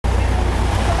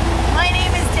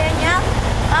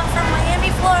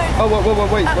Oh,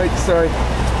 wait, sorry.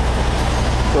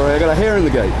 Sorry, I got a hair in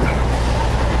the gate.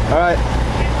 All right,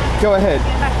 go ahead.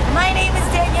 My name is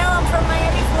Danielle. I'm from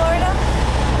Miami, Florida.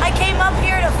 I came up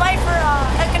here to fight for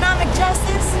economic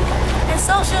justice and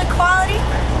social equality.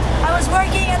 I was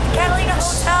working at the Catalina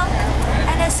Hotel,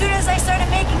 and as soon as I started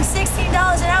making $16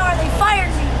 an hour, they fired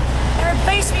me and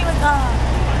replaced me with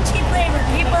cheap labor,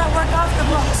 people that work off the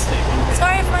books.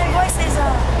 Sorry if my voice is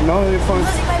no, you're fine.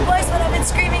 losing my voice, but I've been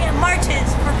screaming at marches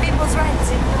for people's rights.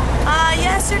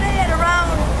 Yesterday at around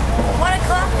 1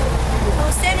 o'clock, I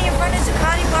was standing in front of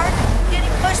Zuccotti Park, getting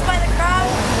pushed by the crowd,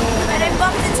 and I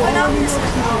bumped into an officer,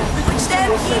 which then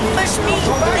he pushed me,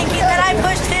 thinking that I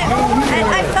pushed him, and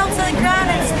I fell to the ground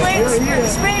and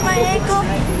sprained my ankle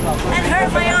and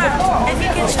hurt my arm. If you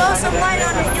can show some light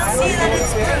on it, you'll see that it's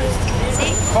bruised.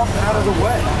 See? Fuck out of the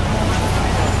way.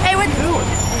 Hey, what?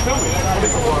 Kill me.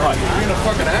 You're being a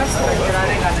fucking asshole.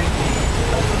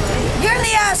 You're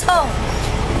the asshole.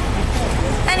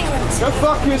 Anyways. Go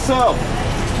fuck yourself.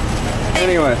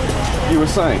 Anyway, you were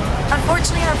saying.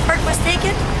 Unfortunately, our park was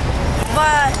taken,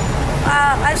 but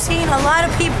I've seen a lot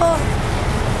of people.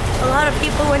 A lot of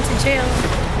people went to jail.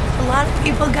 A lot of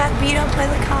people got beat up by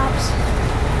the cops.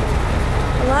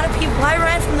 A lot of people. I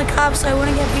ran from the cops so I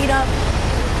wouldn't get beat up.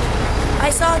 I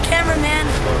saw a cameraman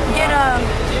get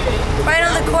right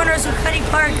on the corner of Zuccotti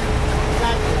Park,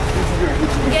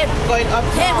 get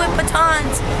hit with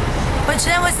batons, which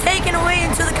then was taken away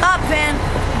into the cop van,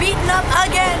 beaten up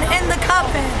again in the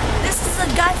cop van. This is a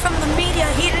guy from the media.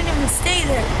 He didn't even stay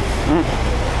there.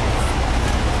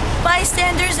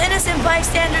 Bystanders, innocent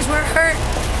bystanders were hurt.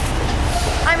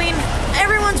 I mean,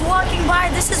 everyone's walking by.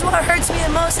 This is what hurts me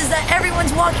the most, is that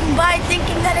everyone's walking by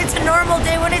thinking that it's a normal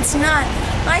day when it's not.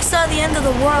 I saw the end of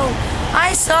the world.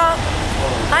 I saw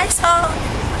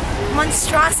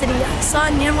monstrosity. I saw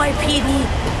an NYPD.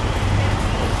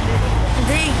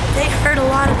 They hurt a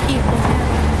lot of people,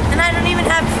 and I don't even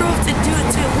have proof to do it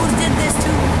to who did this to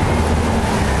me.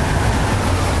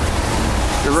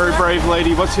 You're a very brave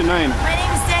lady. What's your name? My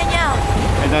name is Danielle.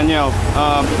 Hey Danielle,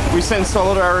 we send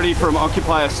solidarity from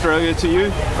Occupy Australia to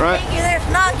you, right? Thank you. There's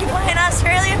an Occupy in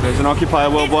Australia. There's an Occupier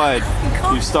worldwide.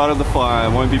 You've started the fire.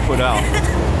 It won't be put out.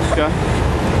 Okay?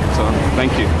 So,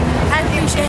 thank you. I appreciate it.